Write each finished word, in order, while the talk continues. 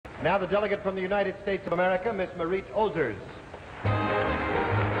Now the delegate from the United States of America, Miss Marite Ozers.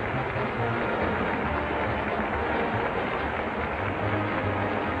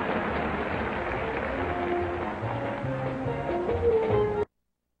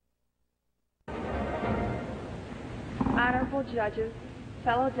 Honorable judges,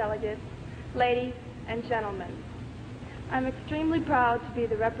 fellow delegates, ladies and gentlemen, I'm extremely proud to be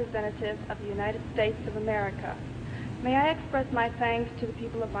the representative of the United States of America. May I express my thanks to the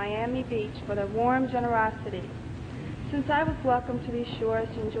people of Miami Beach for their warm generosity. Since I was welcomed to these shores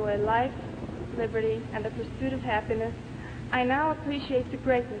to enjoy life, liberty, and the pursuit of happiness, I now appreciate the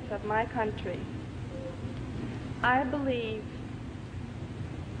greatness of my country. I believe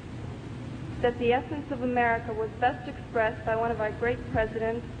that the essence of America was best expressed by one of our great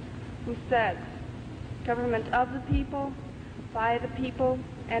presidents who said, "Government of the people, by the people,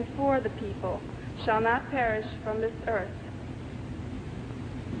 and for the people shall not perish from this earth."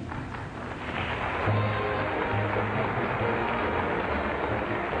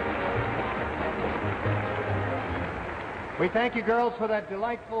 We thank you, girls, for that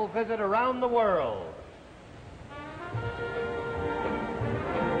delightful visit around the world.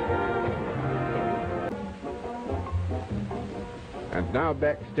 And now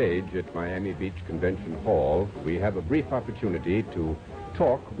backstage at Miami Beach Convention Hall, we have a brief opportunity to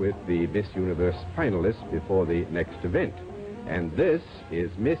talk with the Miss Universe finalists before the next event. And this is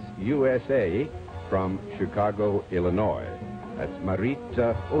Miss U.S.A. from Chicago, Illinois. That's Marite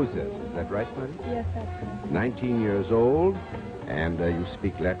Ozers. Is that right, Marite? Yes, that's right. 19 years old, and you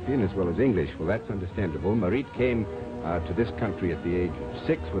speak Latvian as well as English. Well, that's understandable. Marite came to this country at the age of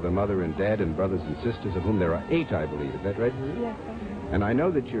 6 with a mother and dad and brothers and sisters, of whom there are 8, I believe. Is that right? Yes, that's right. And I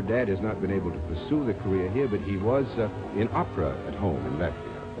know that your dad has not been able to pursue the career here, but he was in opera at home in Latvia.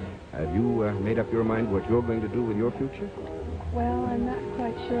 Have you made up your mind what you're going to do with your future? Well, I'm not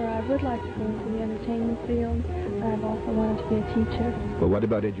quite sure. I would like to go into the entertainment field. I've also wanted to be a teacher. Well, what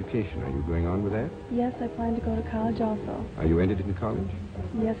about education? Are you going on with that? Yes, I plan to go to college also. Are you entered in college?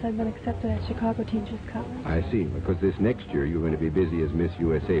 Yes, I've been accepted at Chicago Teachers College. I see, because this next year you're going to be busy as Miss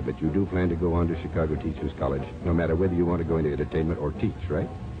USA, but you do plan to go on to Chicago Teachers College, no matter whether you want to go into entertainment or teach, right?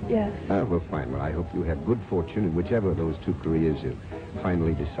 Yes. Well, fine. Well, I hope you have good fortune in whichever of those 2 careers you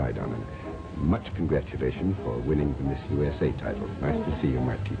finally decide on. And much congratulations for winning the Miss USA title. Nice to see you,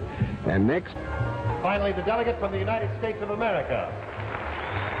 Marite. And next... Finally, the delegate from the United States of America.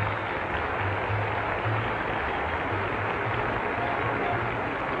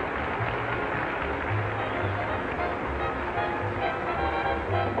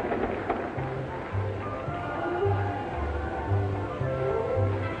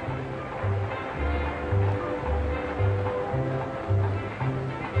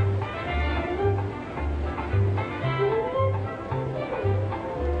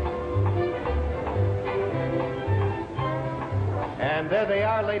 And there they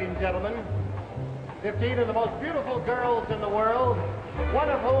are, ladies and gentlemen, 15 of the most beautiful girls in the world, one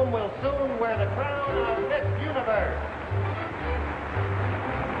of whom will soon wear the crown of Miss Universe.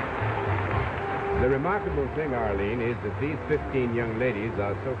 The remarkable thing, Arlene, is that these 15 young ladies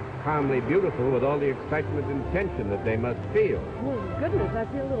are so calmly beautiful with all the excitement and tension that they must feel. Oh, goodness, I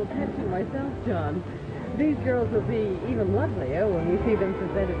feel a little tension myself, John. These girls will be even lovelier when we see them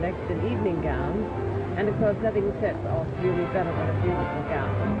presented next in evening gowns. And, of course, nothing sets off really better than a beautiful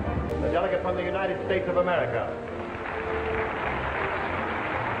gown. The delegate from the United States of America.